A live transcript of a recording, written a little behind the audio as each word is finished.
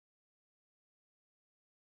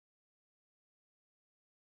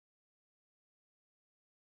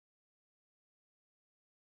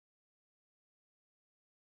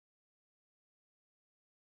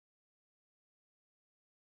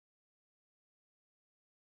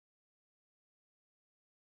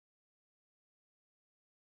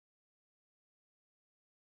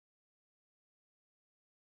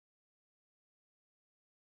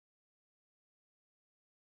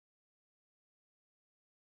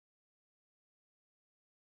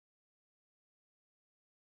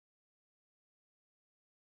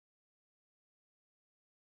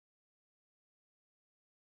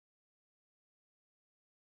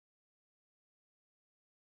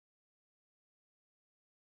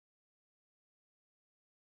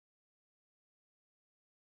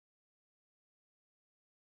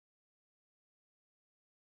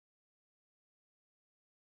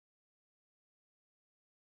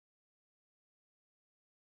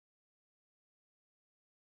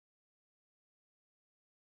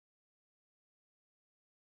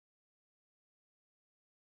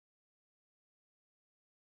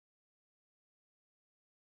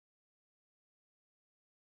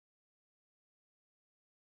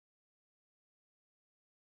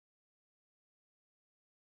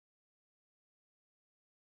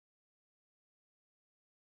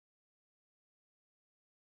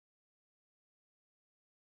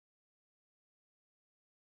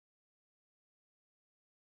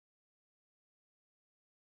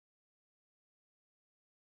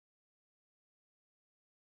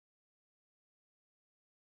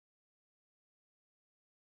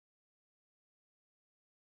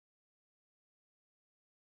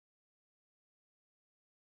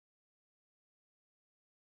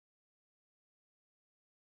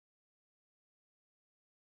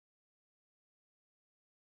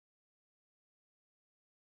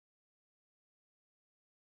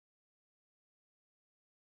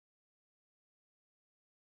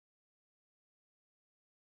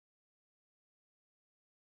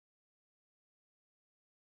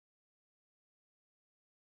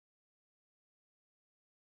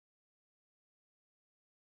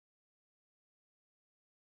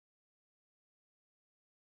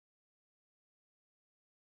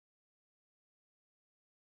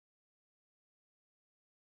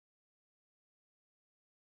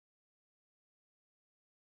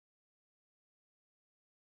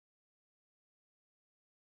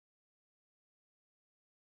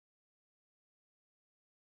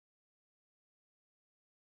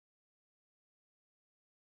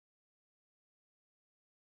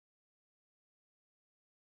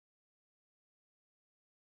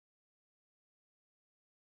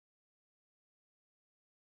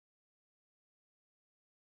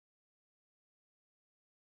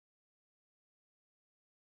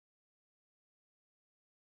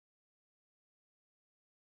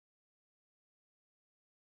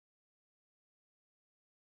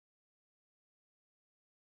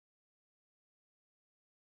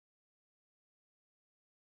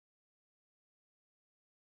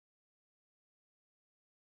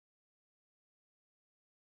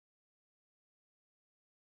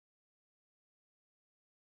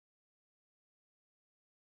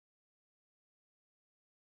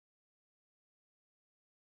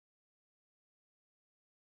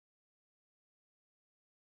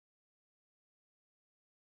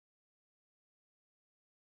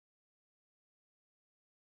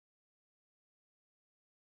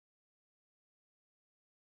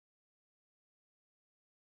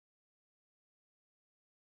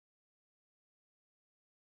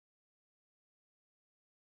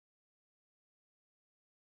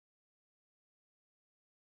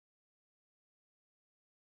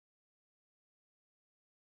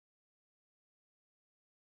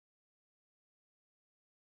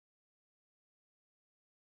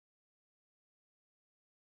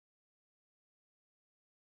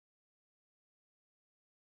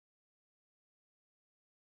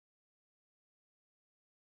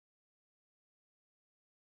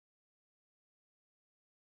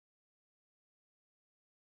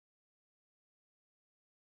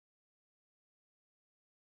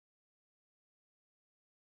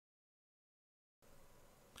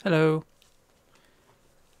Hello.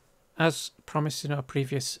 As promised in our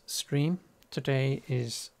previous stream, today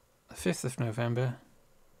is the 5th of November,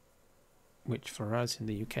 which for us in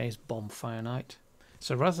the UK is Bonfire Night.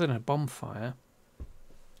 So rather than a bonfire,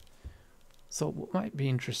 thought what might be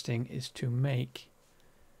interesting is to make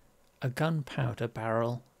a gunpowder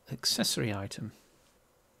barrel accessory item.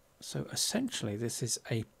 So essentially this is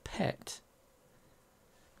a pet,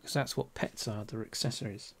 because that's what pets are, they're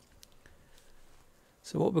accessories.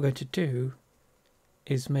 So what we're going to do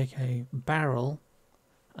is make a barrel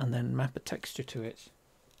and then map a texture to it.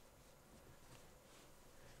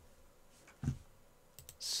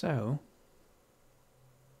 So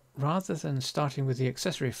rather than starting with the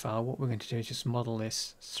accessory file, what we're going to do is just model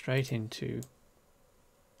this straight into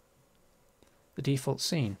the default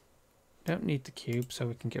scene. Don't need the cube, so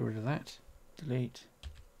we can get rid of that. Delete.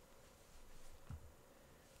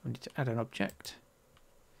 We need to add an object,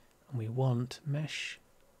 and we want mesh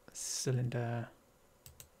cylinder,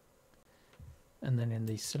 and then in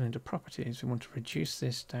the cylinder properties we want to reduce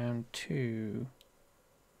this down to,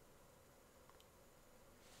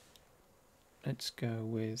 let's go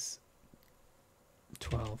with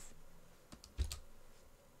 12,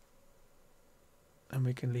 and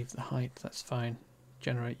we can leave the height, that's fine.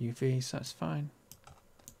 Generate UVs, that's fine.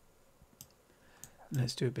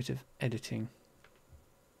 Let's do a bit of editing.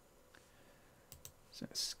 So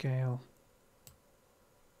scale,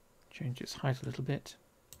 change its height a little bit.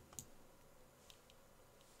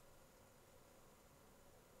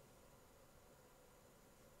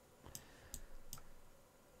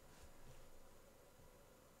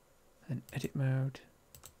 Then edit mode.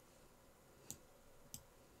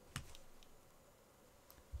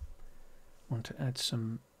 Want to add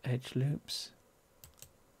some edge loops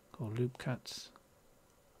or loop cuts.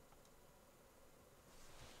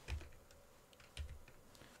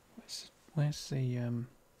 Where's the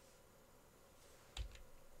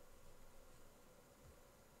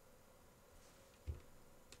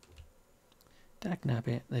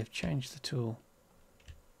dagnabbit, they've changed the tool.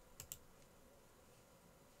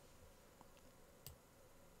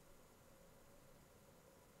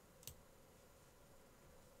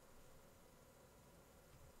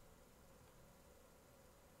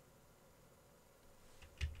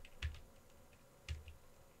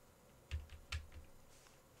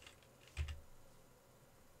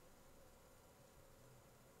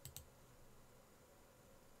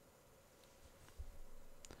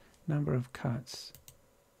 Number of cuts.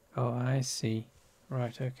 Oh, I see.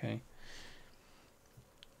 Right, okay.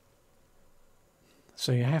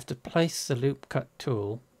 So you have to place the loop cut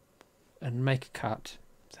tool and make a cut.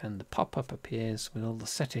 Then the pop-up appears with all the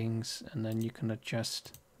settings, and then you can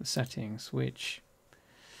adjust the settings, which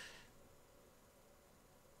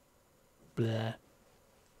bleh.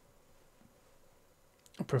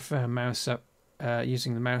 I prefer mouse up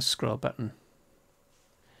using the mouse scroll button.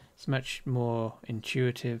 It's much more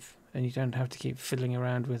intuitive, and you don't have to keep fiddling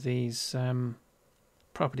around with these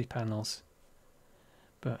property panels.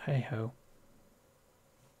 But hey ho.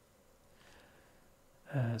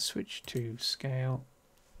 Switch to scale,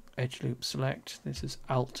 edge loop select. This is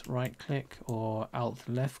Alt right click or Alt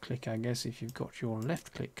left click, I guess, if you've got your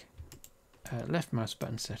left click, left mouse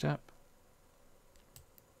button set up.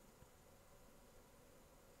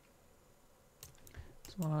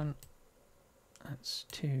 That's 1. That's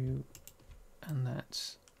 2, and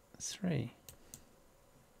that's 3.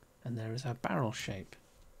 And there is our barrel shape.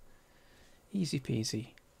 Easy peasy.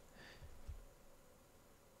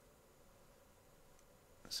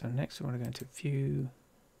 So next we want to go into view,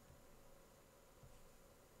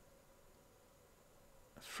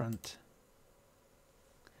 front.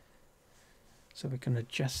 So we can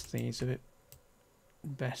adjust these a bit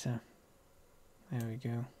better. There we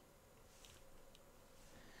go.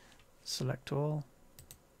 Select all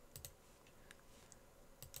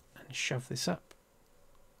and shove this up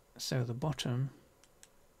so the bottom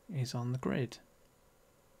is on the grid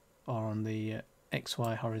or on the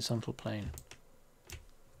XY horizontal plane.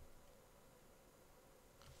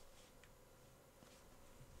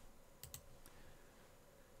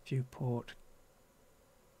 Viewport.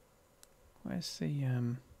 Where's the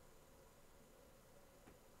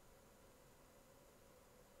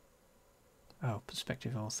oh,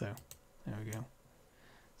 perspective also. There we go.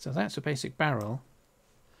 So that's a basic barrel.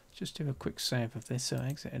 Just do a quick save of this. So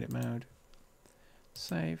exit edit mode.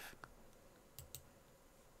 Save.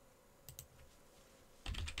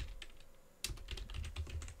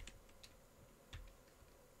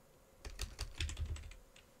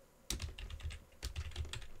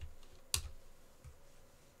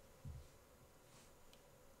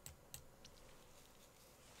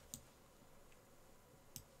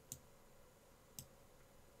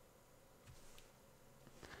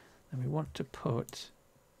 And we want to put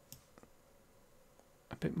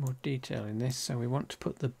a bit more detail in this, so we want to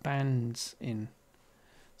put the bands in.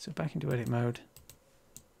 So back into edit mode,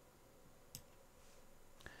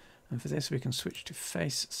 and for this we can switch to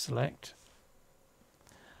face select,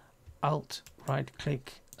 alt right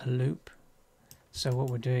click a loop. So what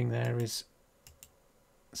we're doing there is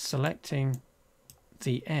selecting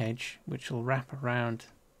the edge which will wrap around,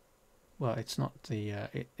 well, it's not the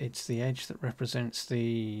it's the edge that represents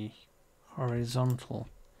the horizontal,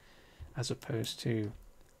 as opposed to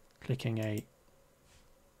clicking a,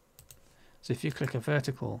 so if you click a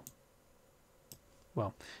vertical,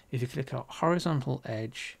 well, if you click a horizontal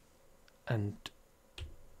edge and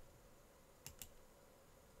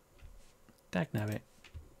dagnabbit,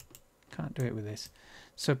 can't do it with this.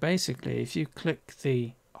 So basically if you click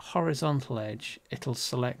the horizontal edge it'll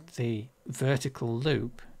select the vertical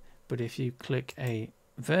loop, but if you click a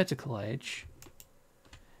vertical edge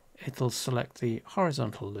it'll select the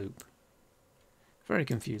horizontal loop. Very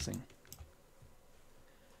confusing.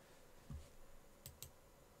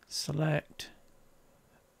 Select.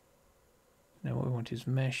 Now what we want is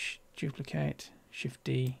mesh, duplicate, Shift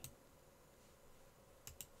D,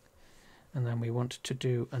 and then we want to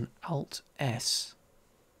do an Alt S,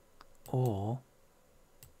 or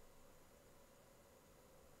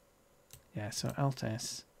so Alt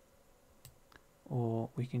S, or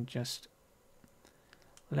we can just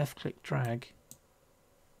left click drag.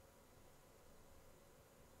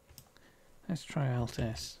 Let's try Alt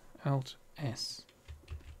S. Alt S.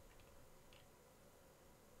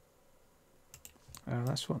 Oh,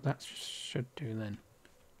 that's what that should do then.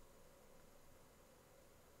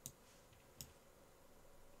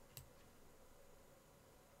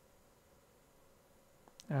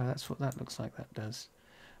 Oh, that's what that looks like that does.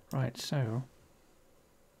 Right, so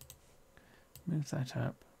move that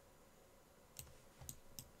up.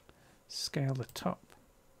 Scale the top.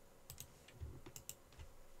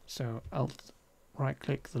 So Alt right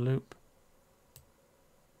click the loop.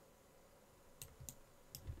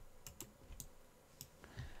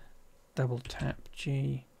 Double tap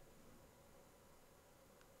G.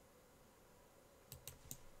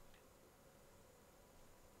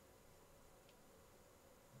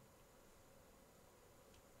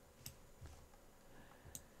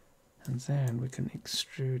 And then we can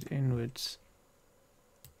extrude inwards.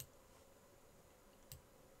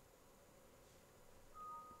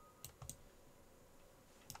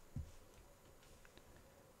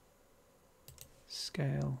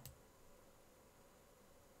 Scale.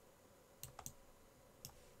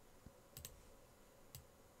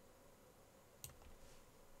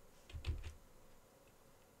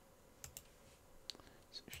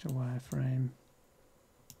 Switch to wireframe.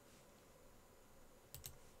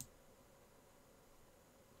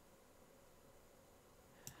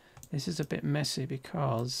 This is a bit messy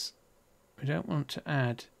because we don't want to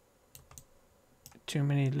add too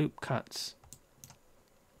many loop cuts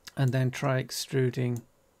and then try extruding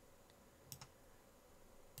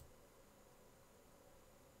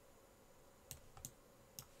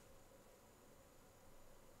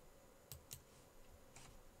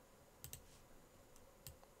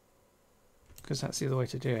because that's the other way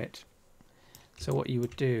to do it. So what you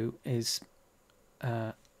would do is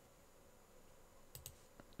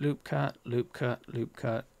loop cut, loop cut, loop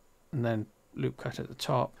cut, and then loop cut at the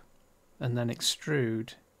top, and then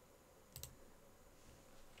extrude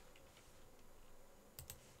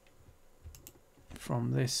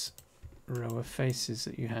from this row of faces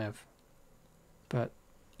that you have. But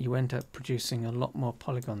you end up producing a lot more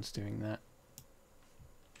polygons doing that.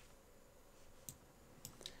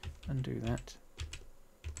 Undo that.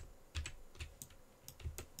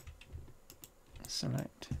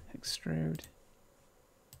 Select, extrude,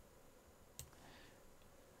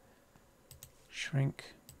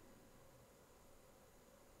 shrink,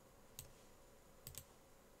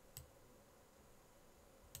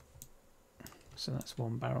 so that's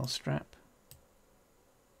one barrel strap.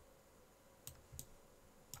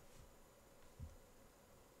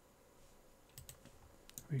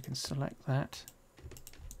 We can select that,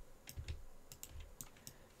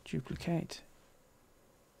 duplicate,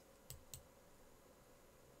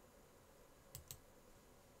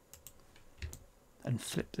 and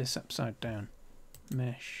flip this upside down.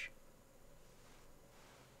 Mesh,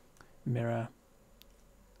 mirror,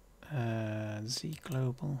 Z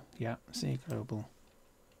global, yeah, Z global.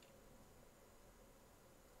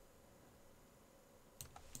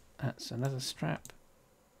 That's another strap,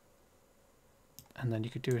 and then you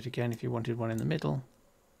could do it again if you wanted one in the middle.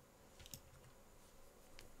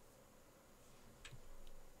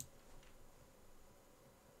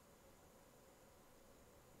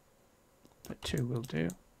 but 2 will do.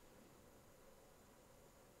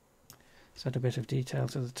 Let's add a bit of detail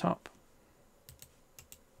to the top.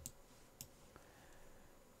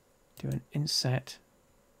 Do an inset.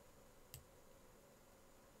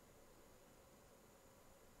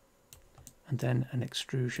 And then an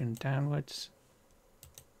extrusion downwards.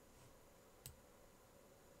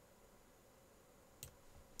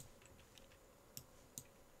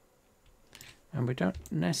 And we don't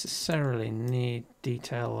necessarily need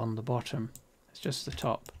detail on the bottom, it's just the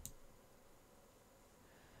top.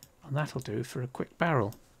 And that'll do for a quick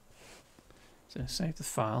barrel. So save the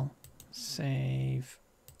file, save,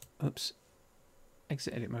 oops,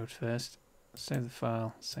 exit edit mode first, save the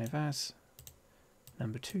file, save as,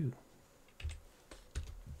 number 2.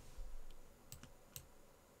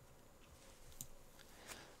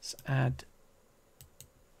 Let's add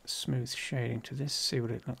smooth shading to this, see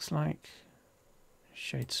what it looks like.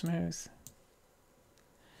 Shade smooth.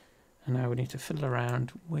 And now we need to fiddle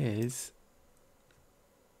around with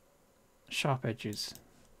sharp edges.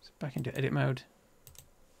 So back into edit mode.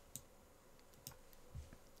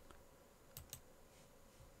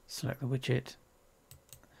 Select the widget.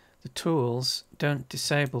 The tools don't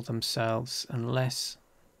disable themselves unless,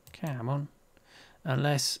 come on,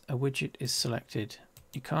 unless a widget is selected.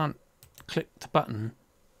 You can't click the button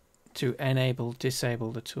to enable,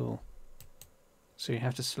 disable the tool. So you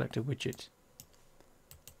have to select a widget.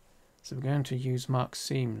 So we're going to use mark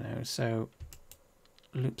seam now. So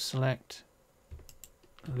loop select,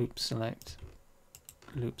 loop select,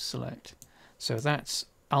 loop select. So that's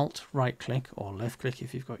Alt right click or left click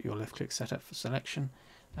if you've got your left click set up for selection,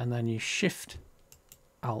 and then you Shift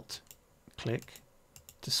Alt click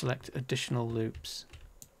to select additional loops.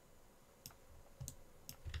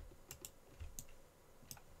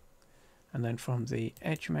 And then from the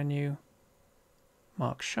edge menu,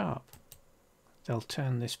 mark sharp. They'll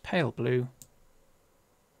turn this pale blue.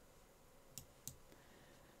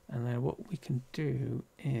 And then what we can do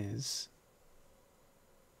is,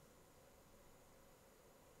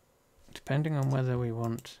 depending on whether we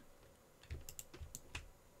want,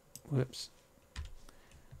 whoops,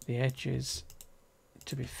 the edges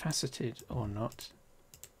to be faceted or not,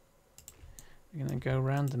 we're going to go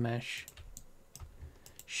around the mesh,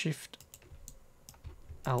 Shift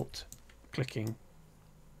Alt clicking,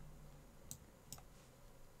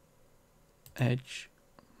 edge,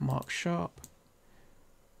 mark sharp.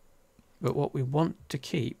 But what we want to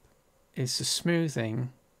keep is the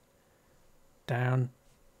smoothing down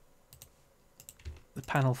the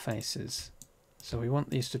panel faces. So we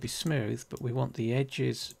want these to be smooth, but we want the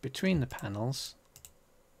edges between the panels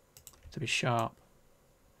to be sharp.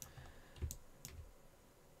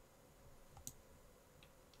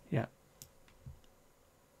 Yeah.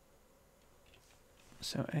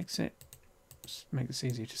 So exit, just make this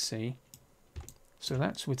easier to see. So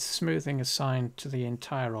that's with smoothing assigned to the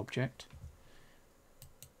entire object.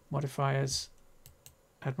 Modifiers,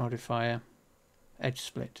 add modifier, edge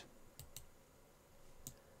split.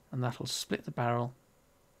 And that'll split the barrel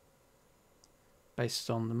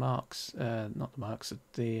based on the marks, not the marks,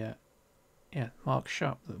 the mark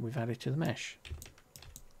sharp that we've added to the mesh.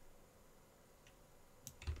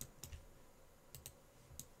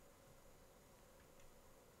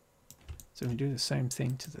 So we do the same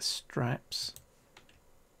thing to the straps.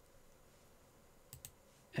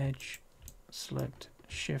 Edge, select,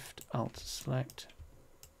 Shift, Alt, select,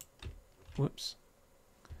 whoops,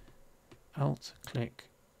 Alt, click,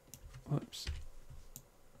 whoops,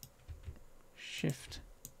 Shift,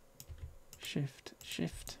 Shift,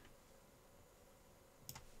 Shift,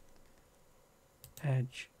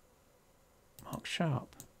 edge, mark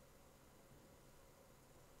sharp.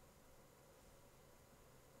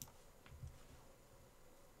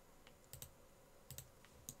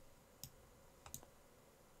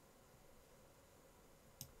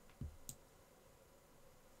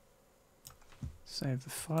 Save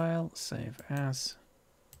the file, save as.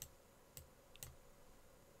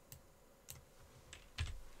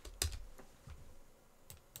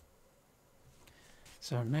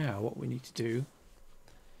 So now what we need to do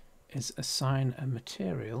is assign a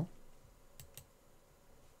material.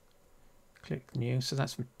 Click new, so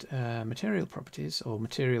that's material properties, or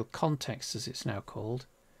material context as it's now called.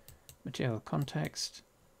 Material context,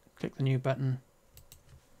 click the new button.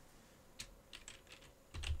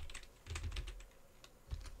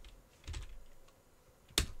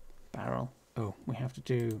 Barrel. Oh, we have to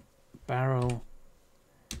do barrel,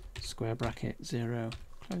 square bracket, 0,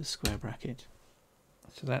 close square bracket.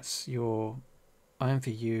 So that's your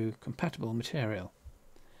IMVU compatible material,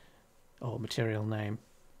 or material name.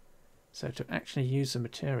 So to actually use the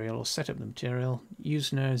material or set up the material,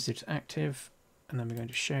 use node is active, and then we're going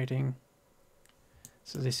to shading.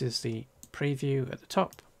 So this is the preview at the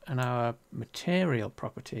top and our material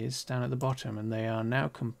properties down at the bottom, and they are now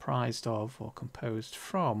comprised of or composed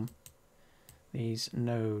from these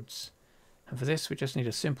nodes. And for this we just need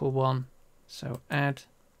a simple one. So add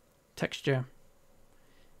texture,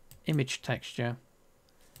 image texture,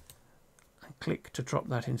 and click to drop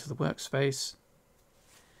that into the workspace,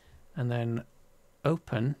 and then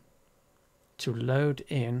open to load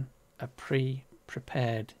in a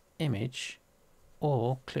pre-prepared image,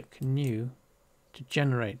 or click new to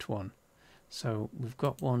generate one. So we've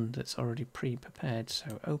got one that's already pre-prepared,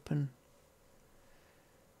 so open,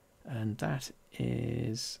 and that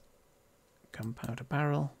is gunpowder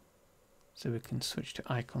barrel. So we can switch to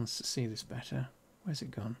icons to see this better. Where's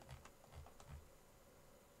it gone?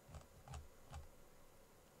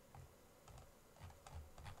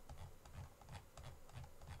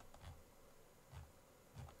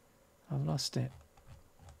 I've lost it.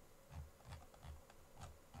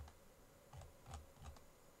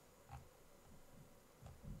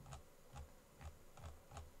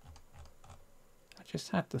 I just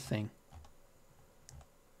had the thing.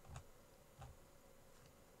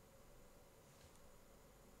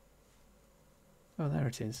 Oh, there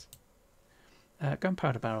it is.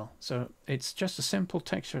 Gunpowder barrel. So it's just a simple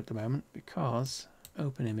texture at the moment because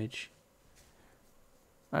open image.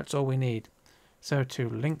 That's all we need. So to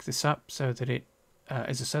link this up so that it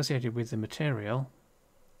is associated with the material,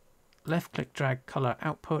 left click drag color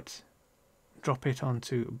output, drop it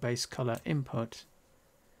onto base color input,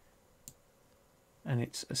 and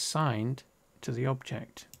it's assigned to the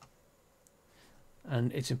object.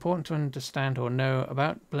 And it's important to understand or know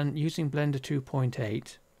about using Blender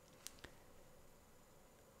 2.8.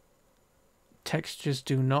 Textures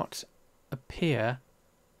do not appear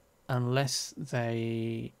unless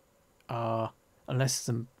they are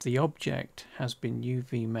the object has been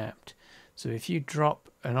UV mapped. So if you drop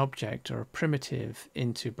an object or a primitive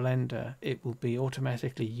into Blender, it will be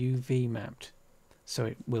automatically UV mapped, so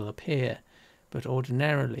it will appear. But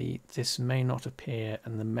ordinarily this may not appear,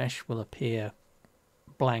 and the mesh will appear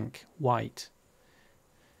blank white.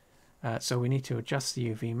 So we need to adjust the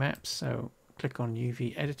UV maps. So click on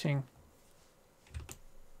UV editing,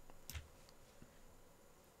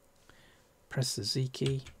 press the Z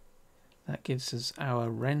key. That gives us our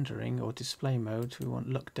rendering or display mode. We want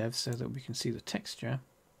look dev so that we can see the texture.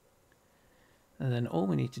 And then all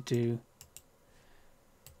we need to do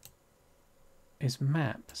is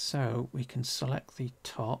map. So we can select the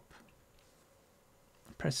top,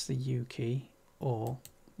 press the U key or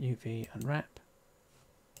UV unwrap.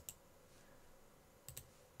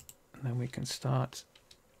 And then we can start,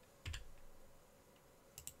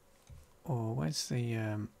 or where's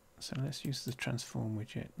the so let's use the transform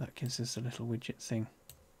widget. That gives us a little widget thing.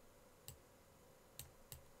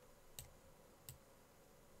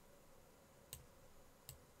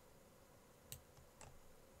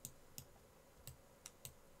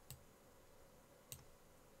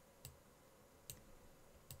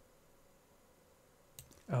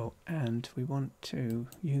 Oh, and we want to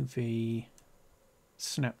UV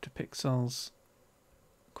snap to pixels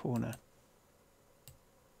corner.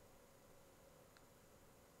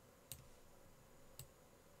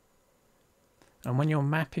 And when you're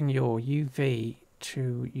mapping your UV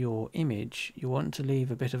to your image, you want to leave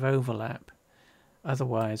a bit of overlap.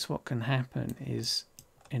 Otherwise, what can happen is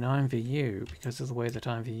in IMVU, because of the way that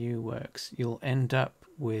IMVU works, you'll end up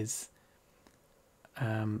with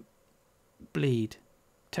bleed,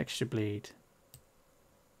 texture bleed.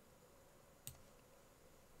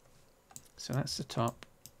 So that's the top,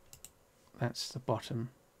 that's the bottom.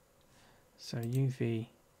 So UV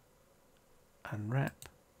unwrap.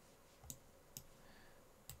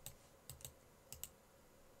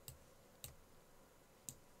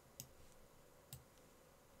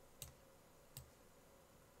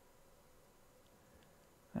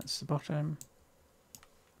 That's the bottom.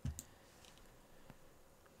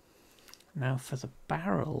 Now for the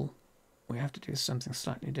barrel, we have to do something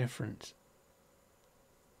slightly different.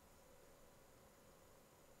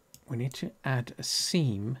 We need to add a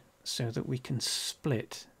seam so that we can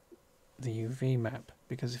split the UV map,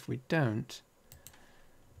 because if we don't,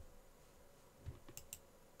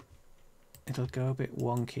 it'll go a bit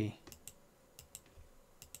wonky.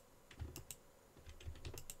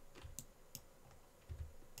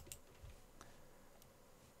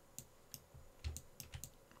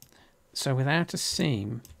 So without a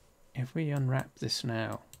seam, if we unwrap this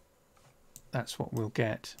now, that's what we'll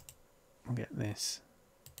get. We'll get this.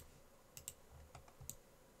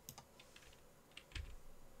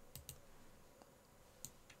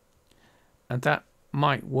 And that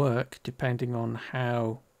might work depending on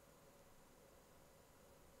how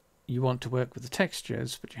you want to work with the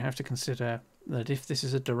textures, but you have to consider that if this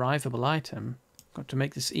is a derivable item, you've got to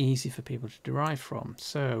make this easy for people to derive from.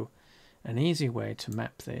 So an easy way to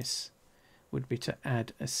map this would be to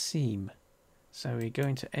add a seam. So we go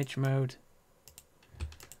into edge mode,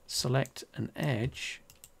 select an edge,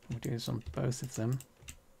 we'll do this on both of them.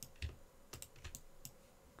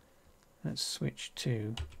 Let's switch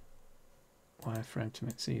to wireframe to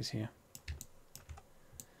make it easier.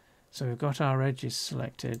 So we've got our edges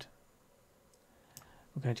selected.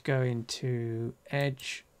 We're going to go into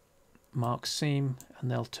edge, mark seam,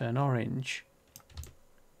 and they'll turn orange.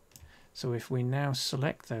 So if we now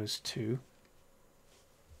select those two,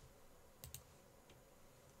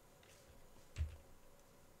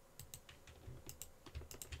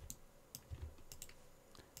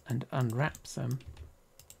 and unwrap them,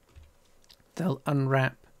 they'll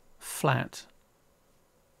unwrap flat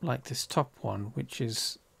like this top one, which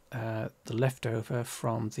is the leftover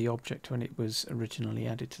from the object when it was originally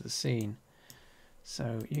added to the scene.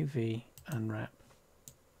 So UV unwrap,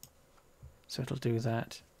 so it'll do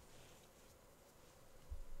that.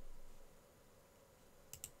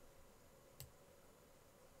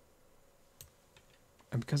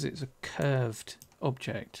 And because it's a curved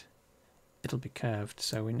object, it'll be curved,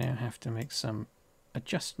 so we now have to make some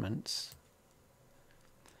adjustments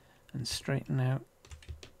and straighten out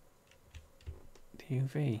the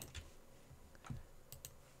UV.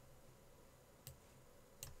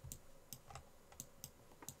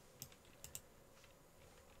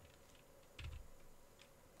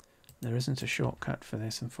 There isn't a shortcut for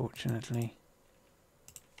this, unfortunately.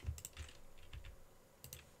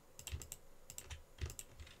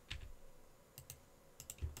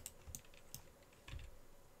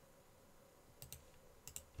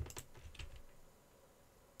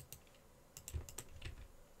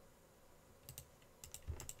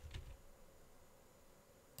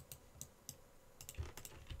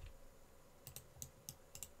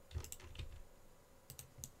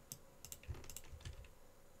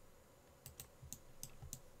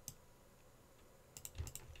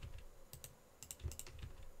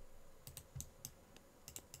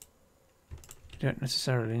 You don't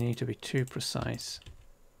necessarily need to be too precise.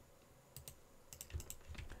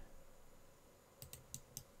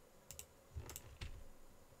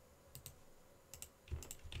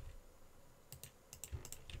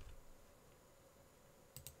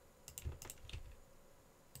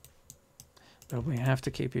 But we have to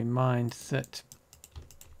keep in mind that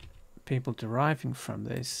people deriving from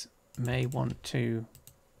this may want to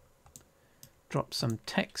drop some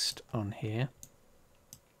text on here.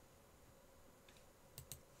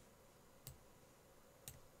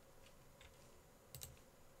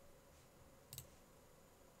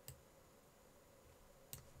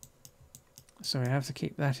 So we have to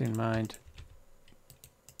keep that in mind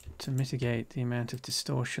to mitigate the amount of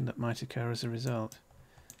distortion that might occur as a result.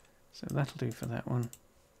 So that'll do for that one.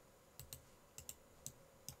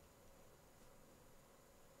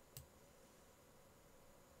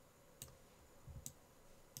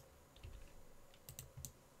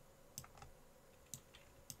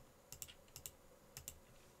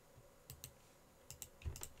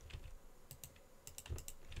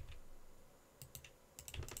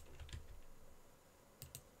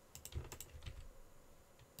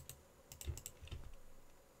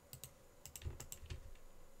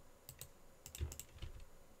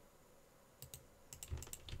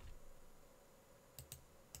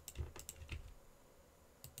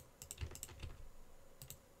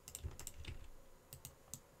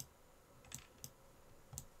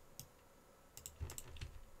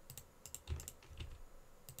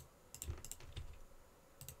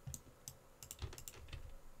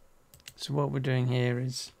 So what we're doing here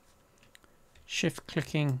is shift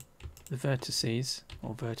clicking the vertices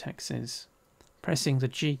or vertexes, pressing the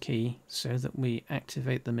G key so that we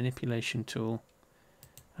activate the manipulation tool,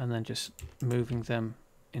 and then just moving them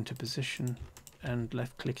into position and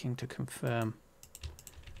left clicking to confirm.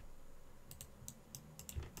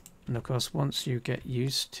 And of course, once you get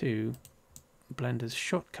used to Blender's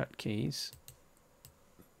shortcut keys,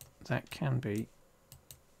 that can be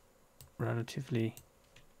relatively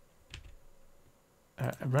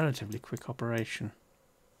a relatively quick operation.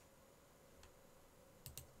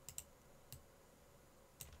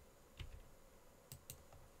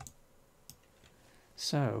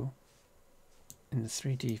 So in the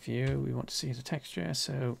 3D view we want to see the texture,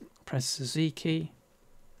 so press the Z key,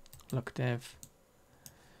 look dev,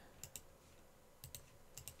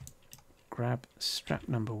 grab strap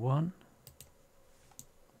number 1,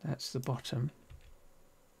 that's the bottom,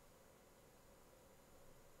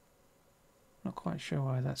 Not quite sure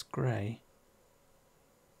why that's grey.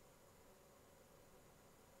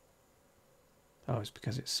 Oh, it's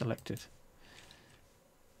because it's selected.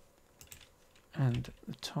 And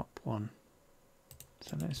the top one.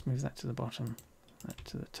 So let's move that to the bottom, that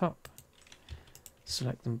to the top.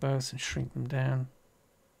 Select them both and shrink them down.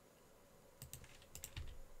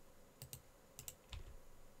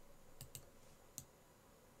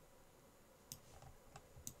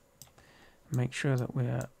 Make sure that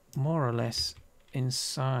we're more or less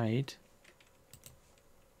inside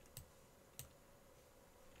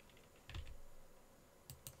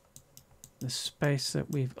the space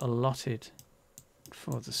that we've allotted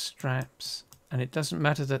for the straps. And it doesn't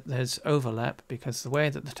matter that there's overlap, because the way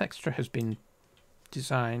that the texture has been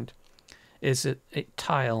designed is that it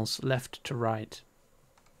tiles left to right.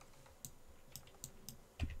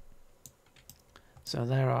 So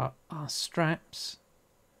there are our straps.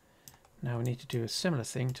 Now we need to do a similar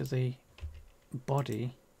thing to the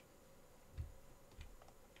body.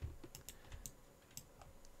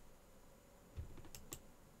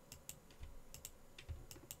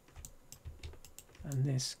 And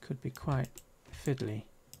this could be quite fiddly.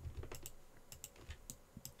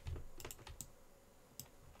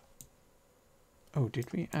 Oh,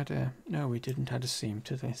 did we add a... No, we didn't add a seam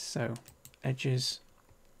to this. So, edges,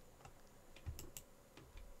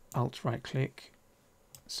 Alt right click.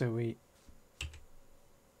 So we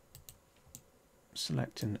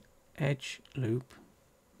select an edge loop,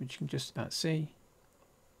 which you can just about see.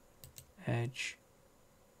 Edge,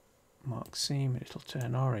 mark seam, it'll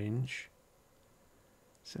turn orange.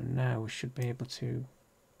 So now we should be able to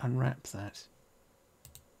unwrap that.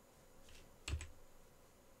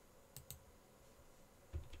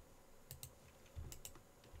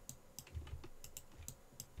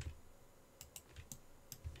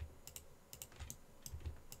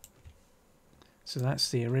 So that's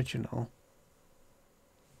the original,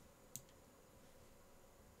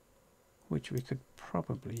 which we could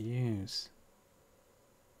probably use.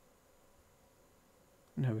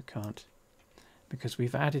 No, we can't, because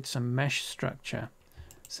we've added some mesh structure.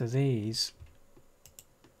 So these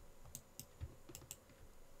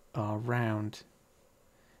are round,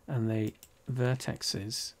 and the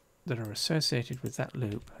vertexes that are associated with that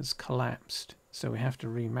loop has collapsed. So we have to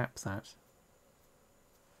remap that.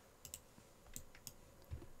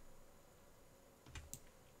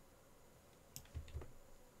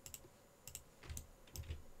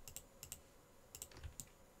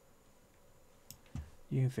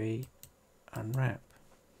 UV unwrap.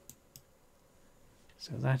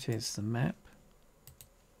 So that is the map.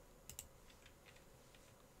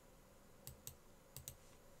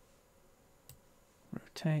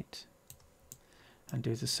 Rotate and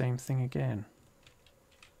do the same thing again.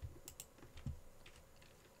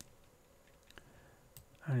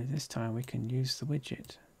 Only this time we can use the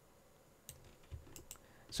widget.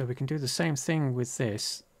 So we can do the same thing with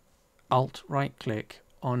this. Alt right click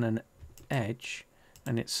on an edge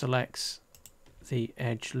and it selects the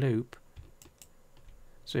edge loop.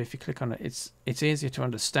 So if you click on it, it's easier to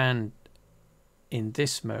understand in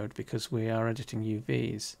this mode because we are editing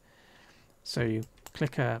UVs. So you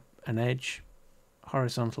click an edge,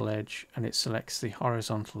 horizontal edge, and it selects the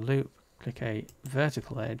horizontal loop. Click a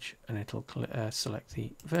vertical edge and it'll select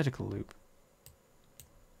the vertical loop.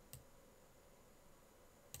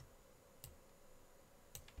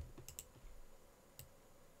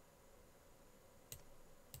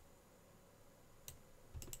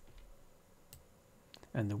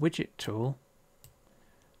 And the widget tool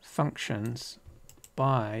functions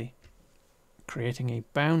by creating a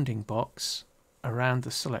bounding box around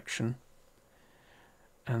the selection,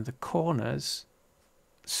 and the corners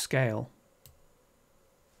scale.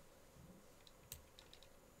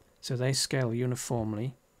 So they scale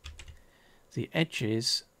uniformly. The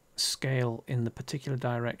edges scale in the particular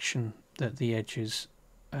direction that the edge is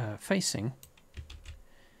facing.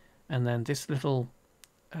 And then this little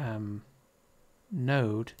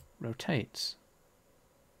node rotates,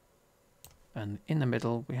 and in the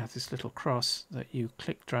middle we have this little cross that you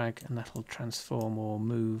click drag and that'll transform or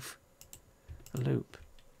move the loop.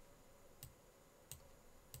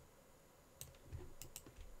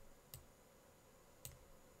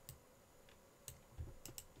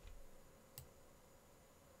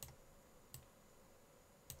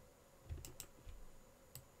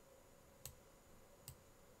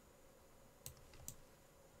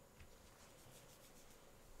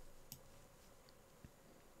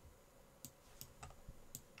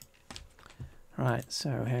 Right,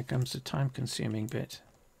 so here comes the time-consuming bit.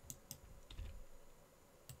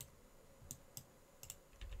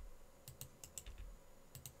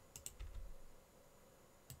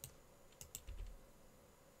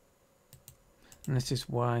 And this is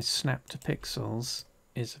why snap to pixels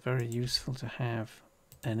is very useful to have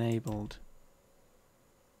enabled.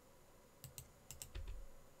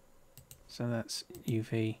 So that's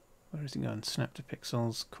UV, where is it going? Snap to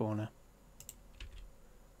pixels, corner.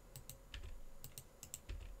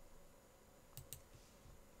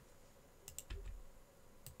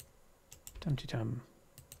 Tum-ti-tum.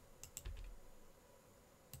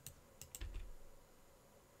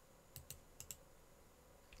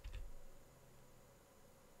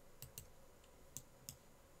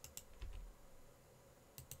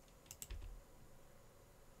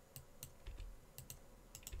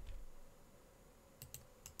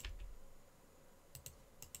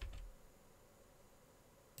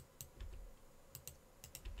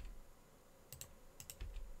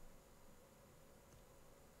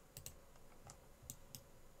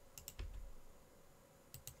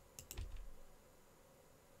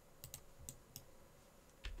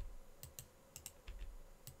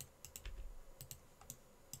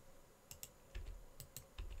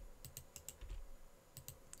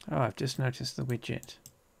 Oh, I've just noticed the widget.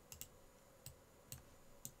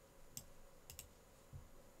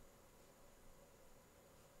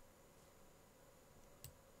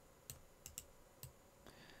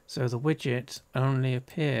 So the widget only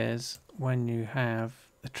appears when you have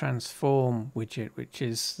the transform widget, which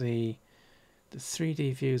is the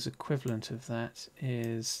 3D view's equivalent of that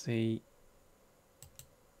is the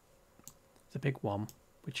big one,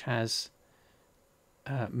 which has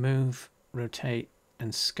move, rotate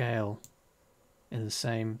and scale in the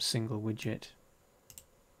same single widget.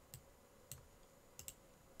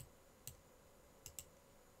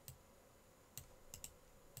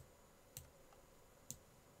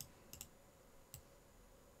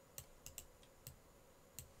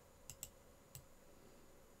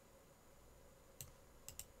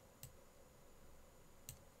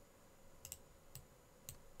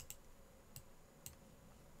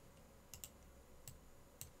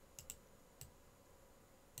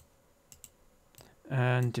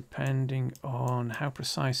 And depending on how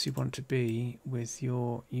precise you want to be with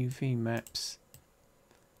your UV maps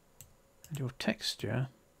and your texture,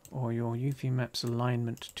 or your UV maps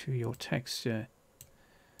alignment to your texture,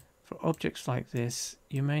 for objects like this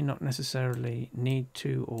you may not necessarily need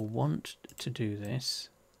to or want to do this,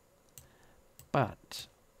 but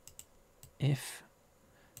if,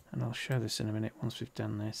 and I'll show this in a minute once we've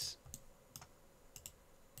done this,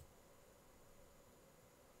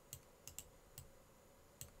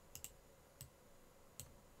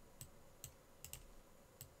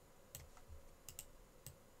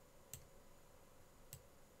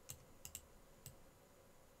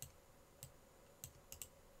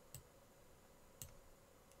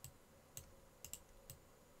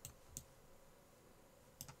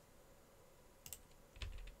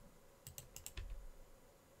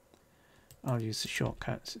 I'll use the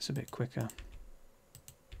shortcuts, it's a bit quicker.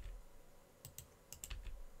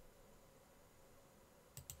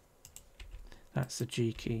 That's the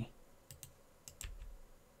G key.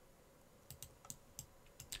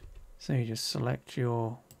 So you just select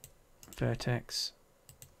your vertex,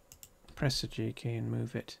 press the G key and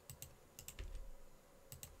move it.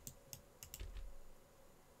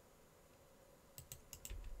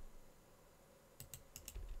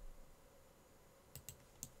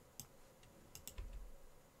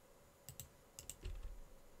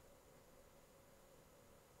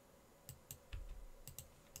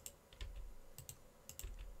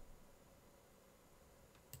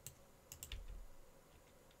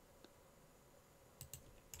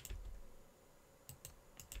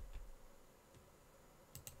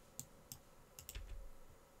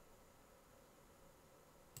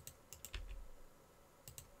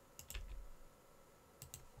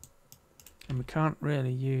 And we can't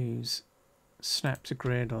really use snap to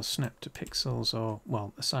grid or snap to pixels, or,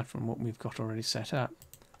 well, aside from what we've got already set up,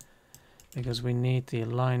 because we need the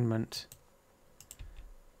alignment.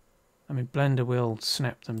 I mean, Blender will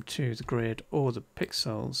snap them to the grid or the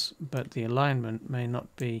pixels, but the alignment may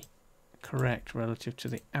not be correct relative to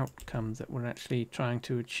the outcome that we're actually trying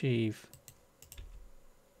to achieve.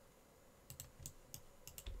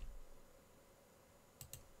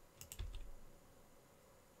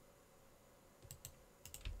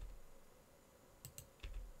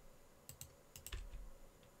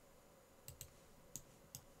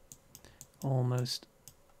 Almost,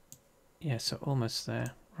 yeah, so almost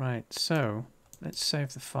there. Right, so let's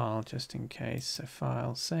save the file just in case. So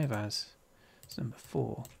file, save as, it's number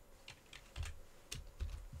 4.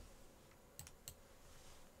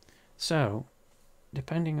 So,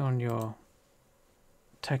 depending on your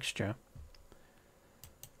texture,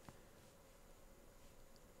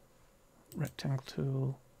 rectangle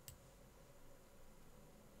tool.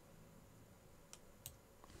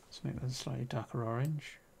 Let's make that a slightly darker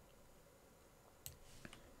orange.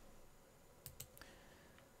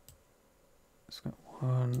 It's got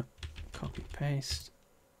 1, copy paste,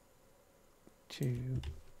 2,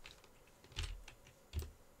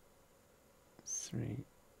 3.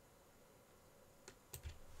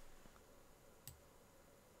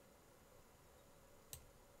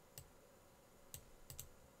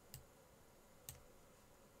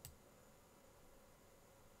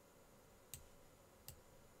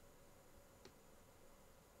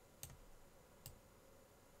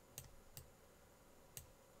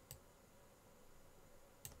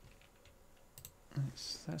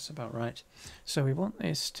 That's about right. So we want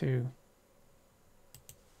this to...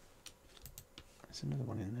 There's another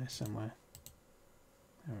one in there somewhere.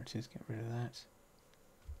 There it is, get rid of that.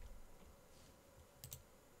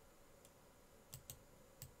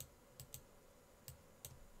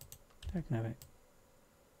 Don't know it.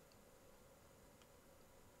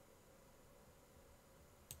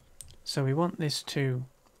 So we want this to...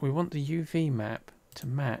 We want the UV map to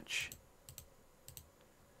match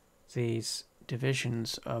these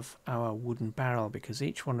divisions of our wooden barrel, because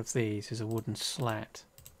each one of these is a wooden slat.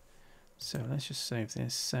 So let's just save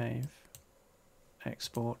this, save,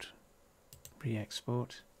 export,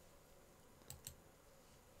 re-export.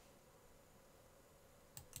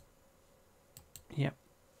 Yep.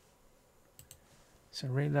 So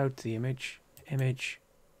reload the image,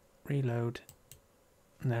 reload,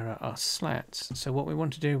 and there are our slats. So what we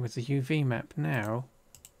want to do with the UV map now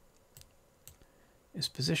is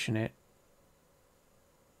position it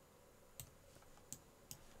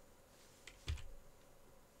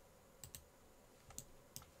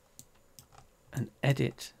and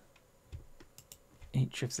edit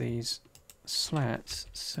each of these slats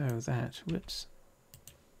so that, whoops,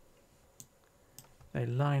 they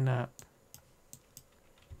line up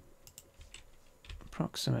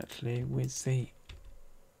approximately with the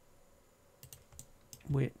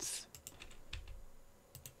width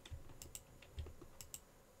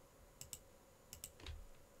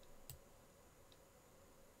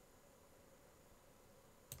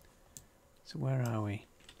so where are we?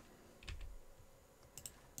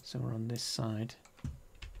 So we're on this side.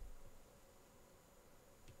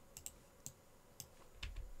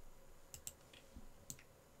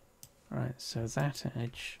 Right, so that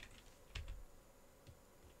edge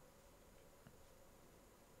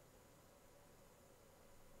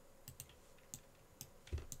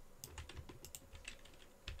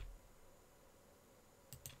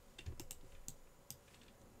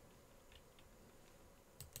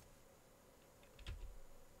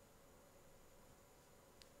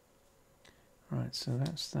right, so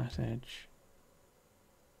that's that edge.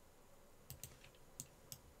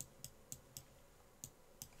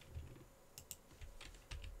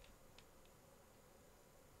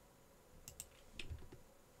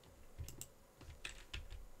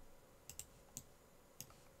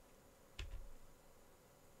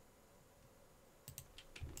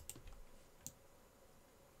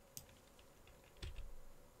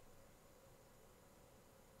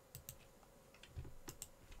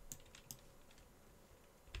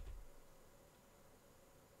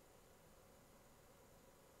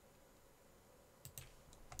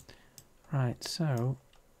 Right, so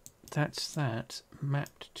that's that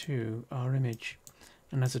mapped to our image,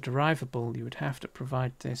 and as a derivable you would have to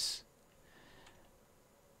provide this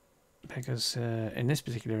because in this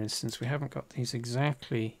particular instance we haven't got these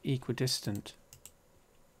exactly equidistant.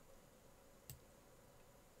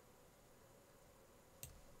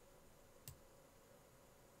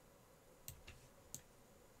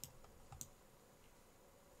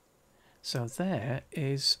 So there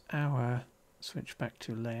is our, switch back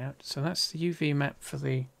to layout. So that's the UV map for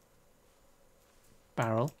the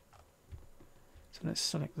barrel. So let's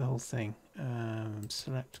select the whole thing.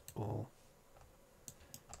 Select all.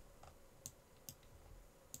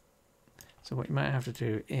 So what you might have to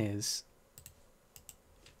do is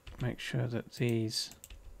make sure that these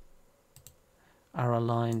are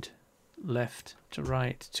aligned left to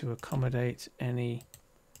right to accommodate any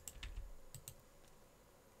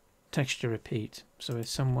texture repeat. So if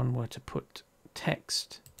someone were to put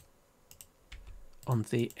text on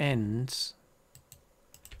the ends,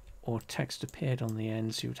 or text appeared on the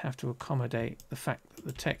ends, you would have to accommodate the fact that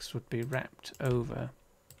the text would be wrapped over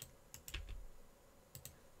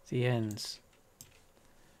the ends.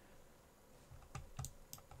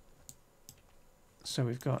 So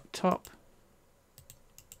we've got top,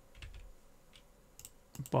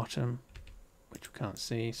 bottom, which we can't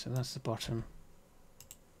see, so that's the bottom,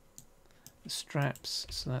 the straps.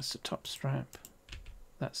 So that's the top strap,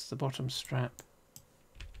 that's the bottom strap,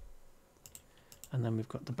 and then we've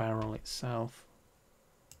got the barrel itself.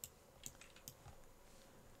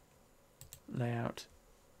 Layout.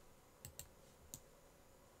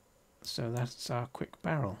 So that's our quick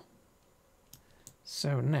barrel.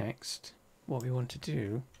 So next, what we want to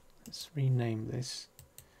do, let's rename this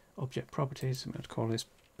object properties. I'm going to call this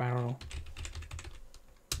barrel.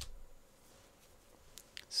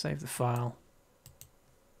 Save the file.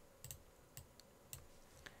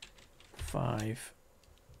 5.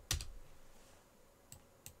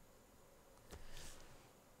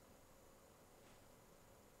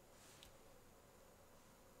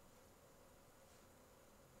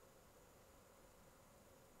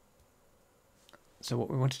 So what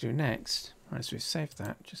we want to do next, as we've saved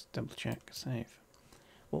that, just double check, save.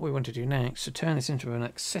 What we want to do next, to turn this into an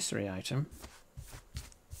accessory item,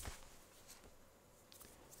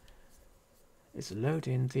 is load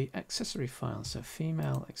in the accessory file. So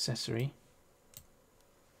female accessory,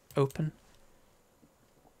 open.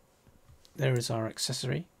 There is our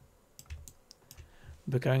accessory.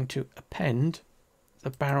 We're going to append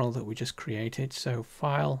the barrel that we just created. So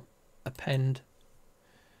file, append,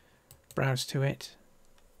 browse to it.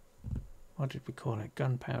 What did we call it?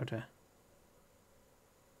 Gunpowder.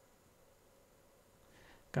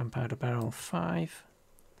 Gunpowder barrel 5.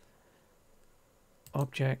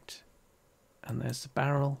 Object. And there's the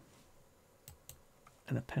barrel.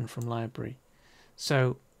 And append from library.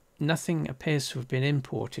 So nothing appears to have been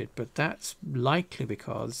imported, but that's likely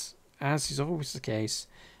because, as is always the case,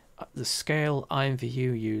 the scale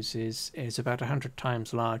IMVU uses is about 100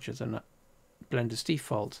 times larger than Blender's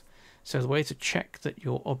default. So the way to check that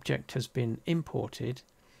your object has been imported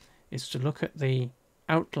is to look at the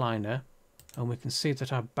outliner, and we can see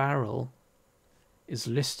that our barrel is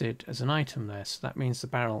listed as an item there. So that means the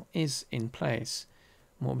barrel is in place.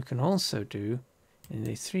 And what we can also do in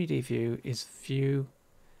the 3D view is view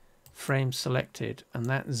frame selected, and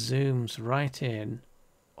that zooms right in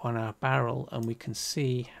on our barrel, and we can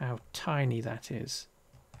see how tiny that is.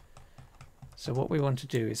 So what we want to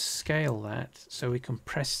do is scale that, so we can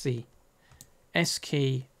press the S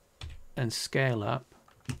key and scale up,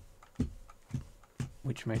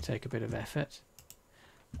 which may take a bit of effort,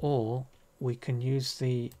 or we can use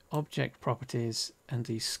the object properties and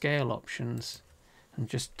the scale options and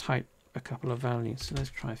just type a couple of values. So let's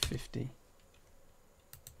try 50.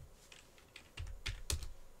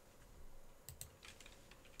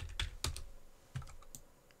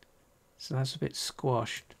 So that's a bit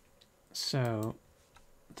squashed. So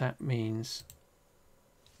that means,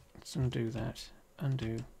 let's undo that,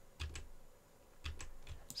 undo.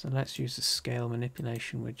 So let's use the scale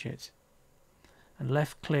manipulation widget and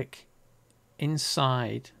left click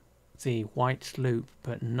inside the white loop,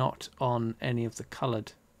 but not on any of the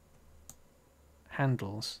colored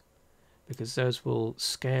handles, because those will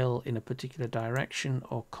scale in a particular direction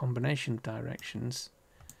or combination of directions.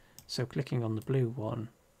 So clicking on the blue one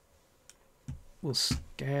will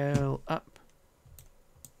scale up.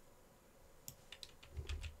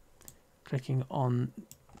 Clicking on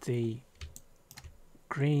the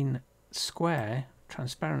green square,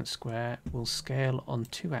 transparent square, will scale on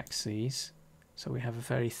 2 axes. So we have a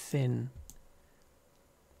very thin,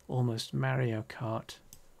 almost Mario Kart.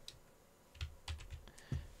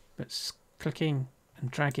 But clicking and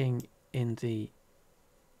dragging in the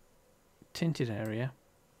tinted area,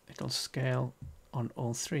 it'll scale on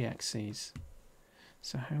all 3 axes.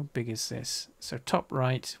 So how big is this? So top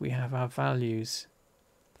right, we have our values.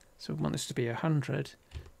 So we want this to be 100.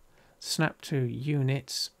 Snap to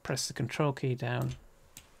units, press the control key down,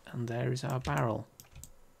 and there is our barrel.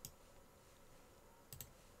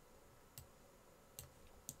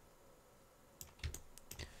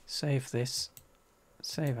 Save this,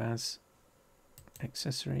 save as,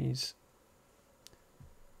 accessories.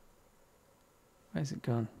 Where's it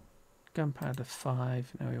gone? Gunpowder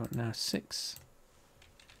 5, now we want now 6.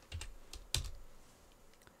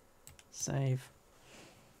 Save.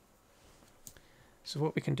 So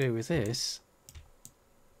what we can do with this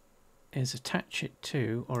is attach it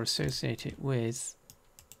to or associate it with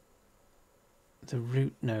the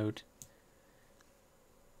root node.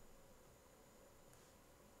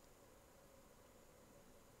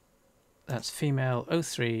 That's female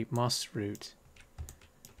 03 moss root.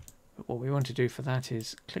 But what we want to do for that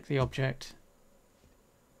is click the object,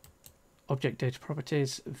 object data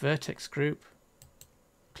properties, vertex group,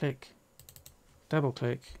 click, double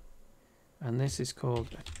click, and this is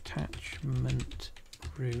called attachment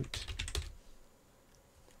root.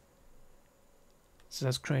 So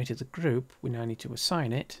that's created the group. We now need to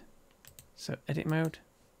assign it. So edit mode,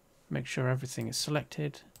 make sure everything is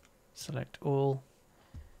selected, select all,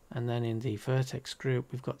 and then in the vertex group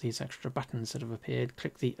we've got these extra buttons that have appeared.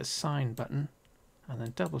 Click the assign button and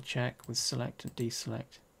then double check with select and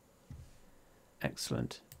deselect.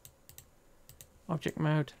 Excellent. Object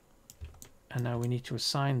mode, and now we need to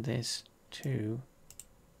assign this to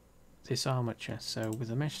this armature. So with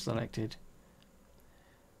the mesh selected,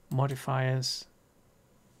 modifiers,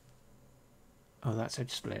 oh that's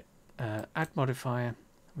edge split, add modifier,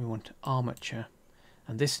 we want armature,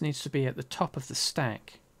 and this needs to be at the top of the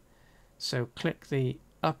stack. So click the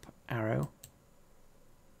up arrow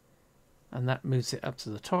and that moves it up to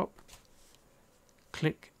the top.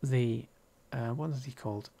 Click the what is he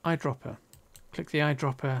called, eyedropper. Click the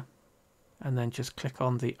eyedropper and then just click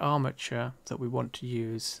on the armature that we want to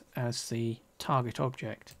use as the target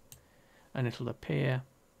object, and it'll appear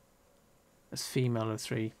as female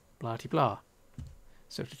 03 blah de blah.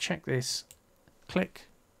 So to check this, click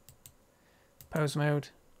pose mode,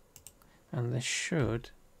 and this should,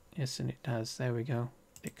 yes, and it does, there we go,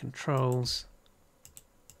 it controls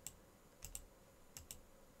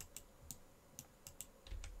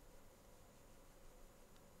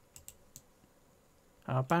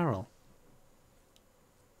our barrel.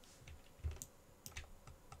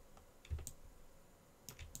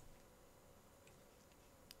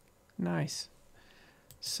 Nice.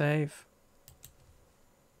 Save.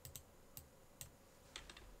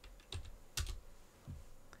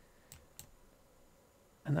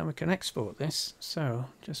 And then we can export this. So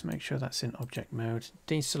just make sure that's in object mode.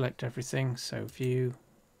 Deselect everything. So view,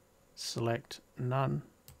 select none.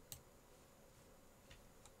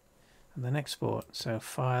 And then export. So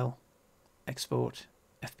file, export,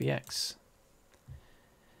 FBX.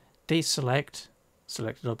 Deselect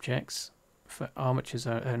selected objects. For armatures,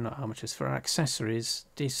 not armatures, for accessories,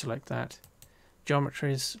 deselect that.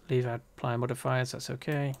 Geometries, leave add apply modifiers, that's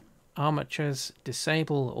okay. Armatures,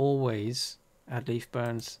 disable always, add leaf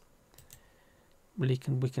burns. We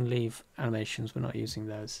can leave animations, we're not using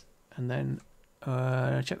those. And then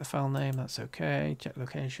check the file name, that's okay. Check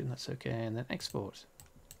location, that's okay. And then export.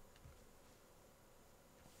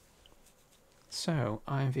 So,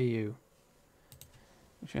 IMVU,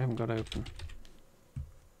 which I haven't got open.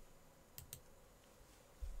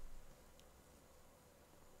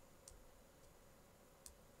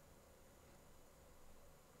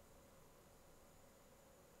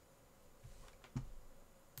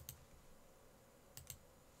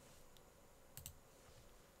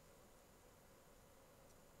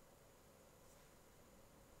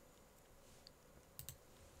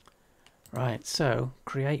 Right, so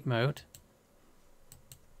create mode,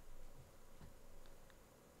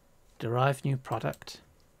 derive new product,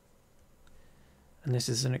 and this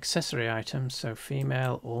is an accessory item, so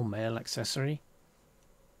female or male accessory.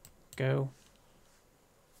 Go.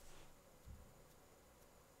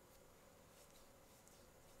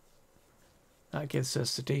 That gives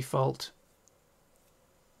us the default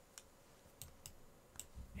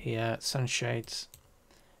here, sunshades,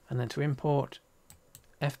 and then to import,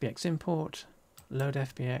 FBX import, load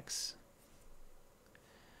FBX,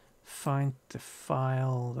 find the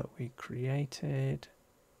file that we created,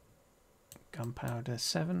 gunpowder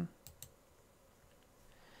 7.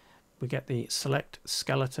 We get the select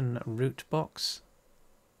skeleton root box,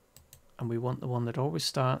 and we want the one that always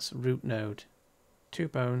starts root node, 2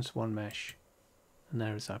 bones, 1 mesh, and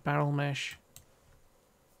there is our barrel mesh.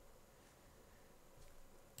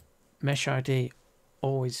 Mesh ID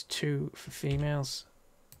always 2 for females.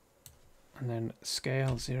 And then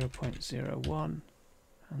scale 0.01,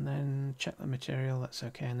 and then check the material, that's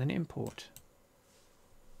okay, and then import.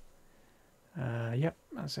 Yep,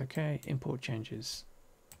 that's okay. Import changes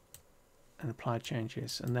and apply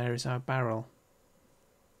changes, and there is our barrel.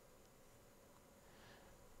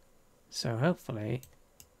 So hopefully,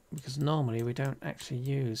 because normally we don't actually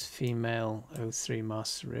use female 03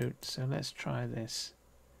 master root, so let's try this.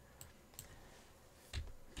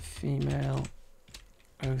 Female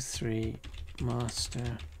 03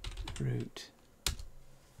 master root.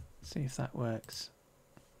 See if that works.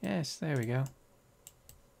 Yes, there we go.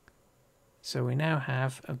 So we now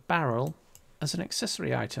have a barrel as an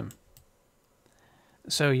accessory item.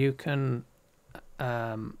 So you can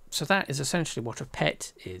so that is essentially what a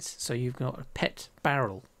pet is. So you've got a pet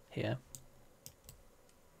barrel here,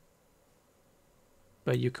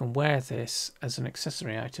 but you can wear this as an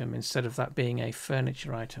accessory item instead of that being a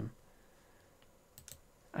furniture item.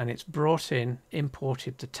 And it's brought in,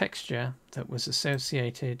 imported the texture that was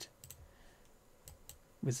associated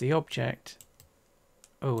with the object.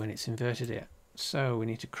 Oh, and it's inverted it. So we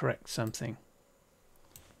need to correct something.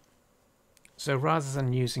 So rather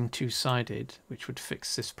than using two-sided, which would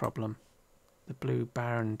fix this problem, the blue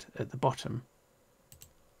band at the bottom,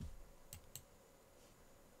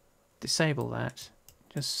 disable that,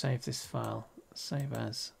 just save this file, save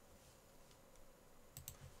as.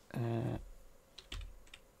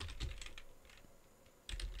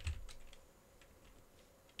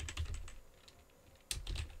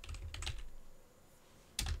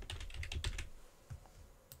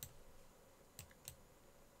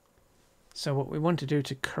 So what we want to do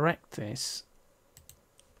to correct this,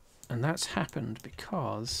 and that's happened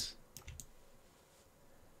because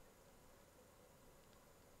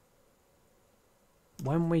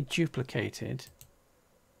when we duplicated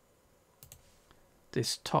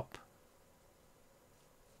this top,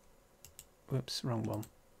 whoops, wrong one,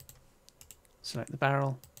 select the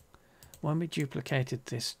barrel, when we duplicated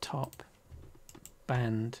this top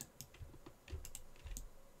band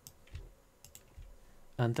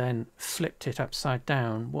and then flipped it upside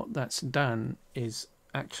down, what that's done is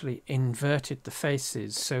actually inverted the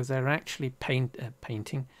faces, so they're actually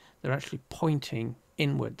they're actually pointing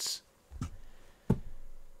inwards.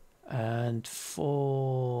 And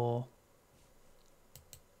for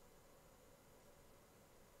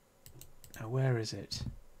now, where is it?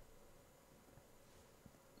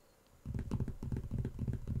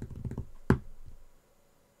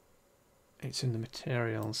 It's in the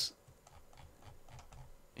materials.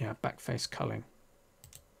 Yeah, back face culling.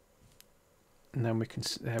 And then we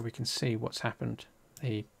can see what's happened.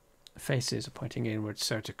 The faces are pointing inwards.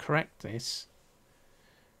 So to correct this,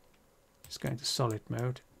 just go into solid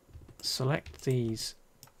mode, select these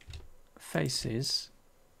faces.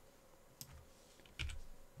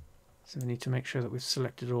 So we need to make sure that we've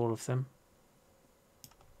selected all of them.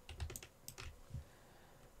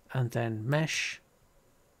 And then mesh,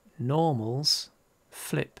 normals,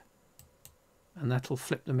 flip. And that'll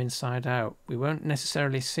flip them inside out. We won't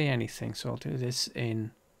necessarily see anything, so I'll do this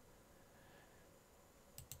in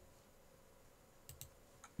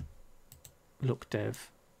look dev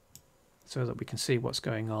so that we can see what's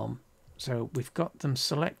going on. So we've got them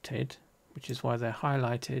selected, which is why they're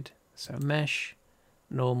highlighted. So mesh,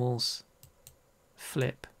 normals,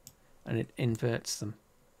 flip, and it inverts them.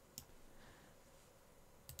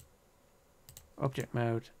 Object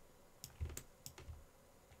mode.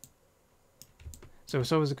 So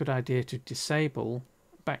it's always a good idea to disable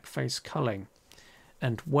backface culling,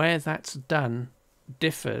 and where that's done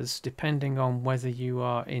differs depending on whether you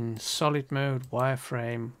are in solid mode,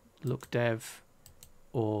 wireframe, look dev,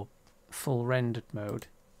 or full rendered mode.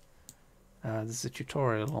 There's a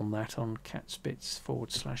tutorial on that on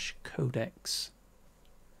catsbits/codex.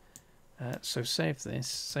 So save this,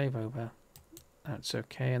 save over, that's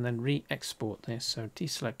okay, and then re-export this. So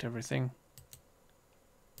deselect everything.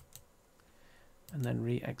 And then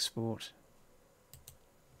re-export.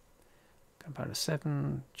 Gunpowder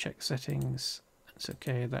 7, check settings, that's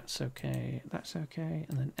okay, that's okay, that's okay,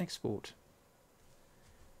 and then export.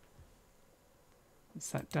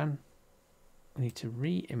 Is that done? We need to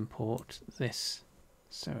re-import this.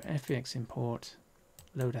 So FBX import,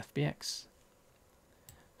 load FBX,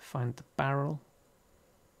 find the barrel,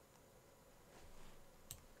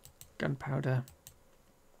 gunpowder,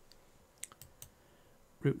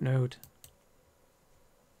 root node,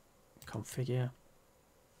 configure,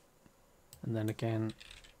 and then again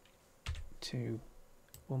to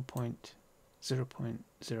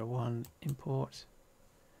 1.0.01 import.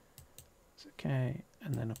 It's okay,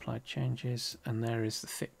 and then apply changes, and there is the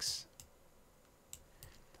fix.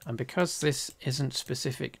 And because this isn't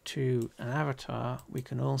specific to an avatar, we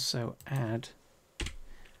can also add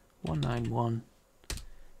 191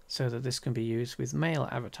 so that this can be used with male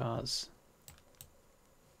avatars.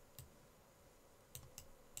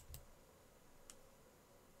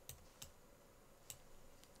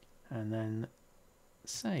 And then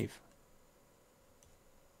save.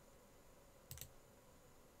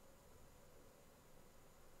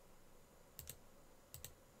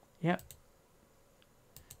 Yep.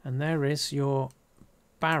 And there is your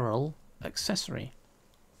barrel accessory.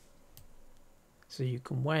 So you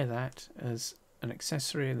can wear that as an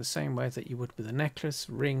accessory in the same way that you would with a necklace,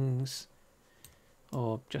 rings,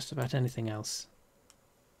 or just about anything else.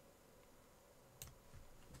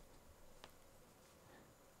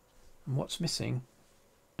 And what's missing,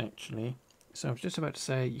 actually, so I was just about to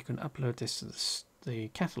say you can upload this to the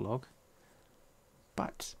catalogue,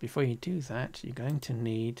 but before you do that, you're going to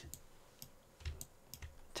need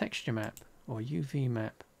texture map or UV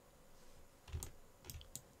map.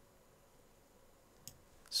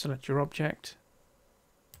 Select your object,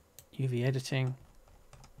 UV editing.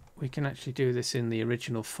 We can actually do this in the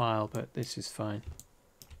original file, but this is fine.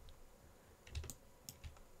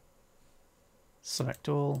 select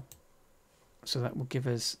all. So that will give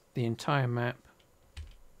us the entire map.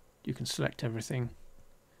 You can select everything,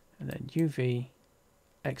 and then UV,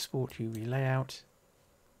 export UV layout.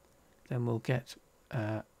 Then we'll get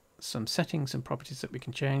some settings and properties that we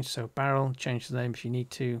can change. So barrel, change the name if you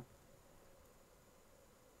need to.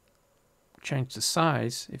 Change the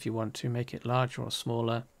size if you want to, make it larger or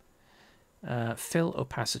smaller. Fill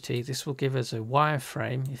opacity, this will give us a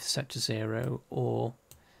wireframe if set to 0, or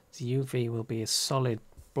the UV will be a solid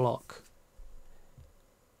block.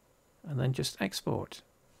 And then just export.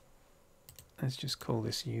 Let's just call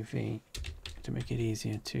this UV to make it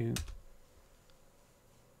easier to,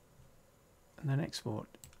 and then export.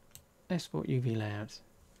 Export UV layout.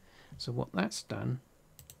 So what that's done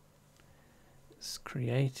is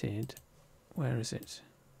created, where is it?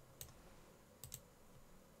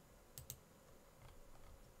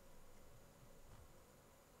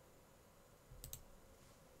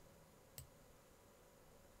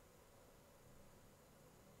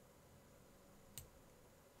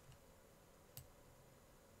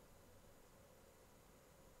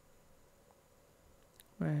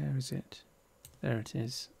 Where is it? There it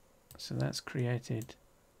is. So that's created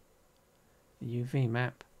a UV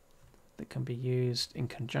map that can be used in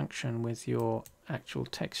conjunction with your actual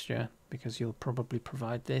texture, because you'll probably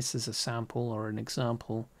provide this as a sample or an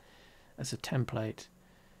example as a template.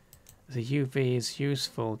 The UV is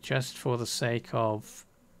useful just for the sake of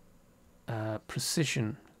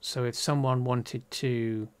precision. So if someone wanted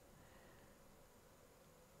to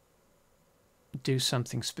do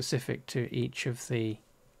something specific to each of the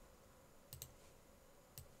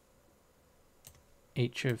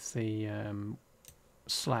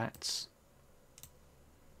slats,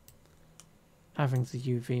 having the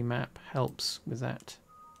UV map helps with that.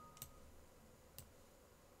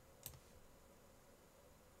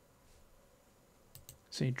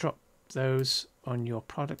 So you drop those on your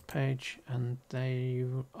product page and they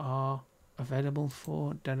are available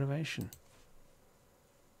for derivation.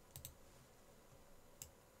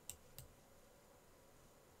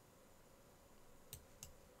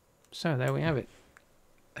 So there we have it,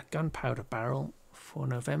 a gunpowder barrel for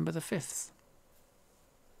November the 5th.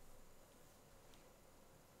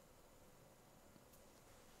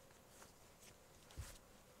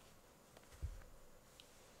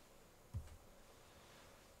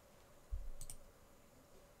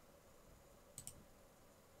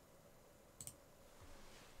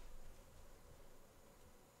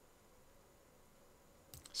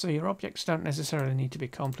 So your objects don't necessarily need to be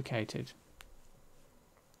complicated.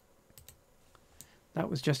 That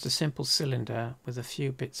was just a simple cylinder with a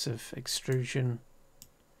few bits of extrusion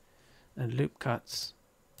and loop cuts.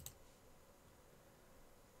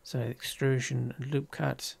 So extrusion and loop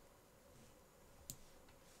cut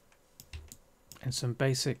and some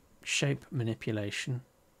basic shape manipulation,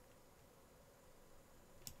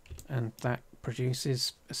 and that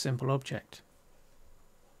produces a simple object.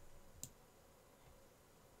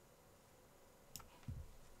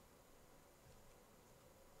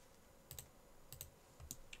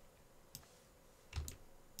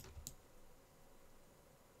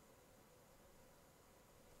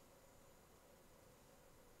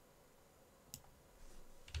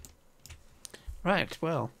 Right,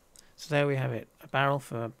 well, so there we have it. A barrel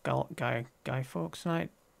for Guy Fawkes Night.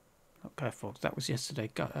 Not Guy Fawkes, that was yesterday.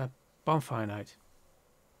 Bonfire Night.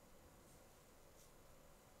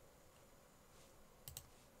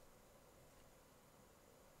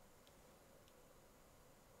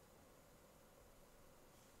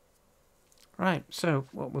 Right, so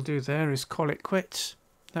what we'll do there is call it quits.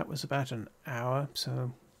 That was about an hour,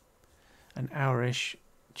 so an hour-ish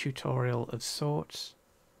tutorial of sorts.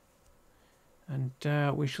 And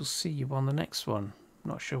we shall see you on the next one.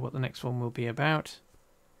 Not sure what the next one will be about,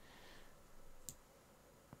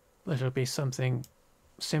 but it'll be something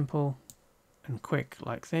simple and quick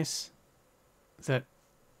like this that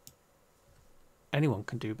anyone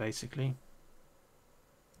can do, basically,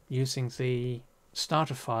 using the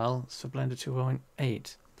starter file for Blender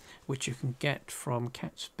 2.8, which you can get from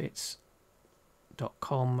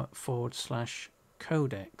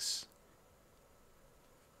catsbits.com/codex.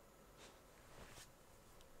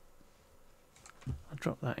 I'll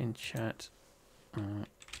drop that in chat. And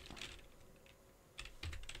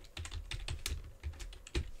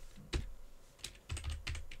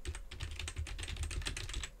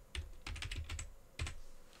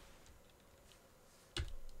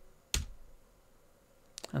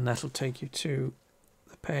that'll take you to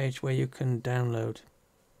the page where you can download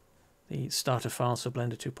the starter files for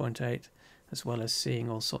Blender 2.8, as well as seeing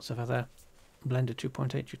all sorts of other Blender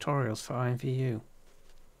 2.8 tutorials for IMVU.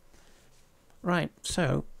 Right,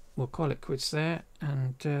 so we'll call it quits there,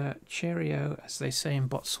 and cheerio, as they say in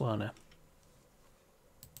Botswana.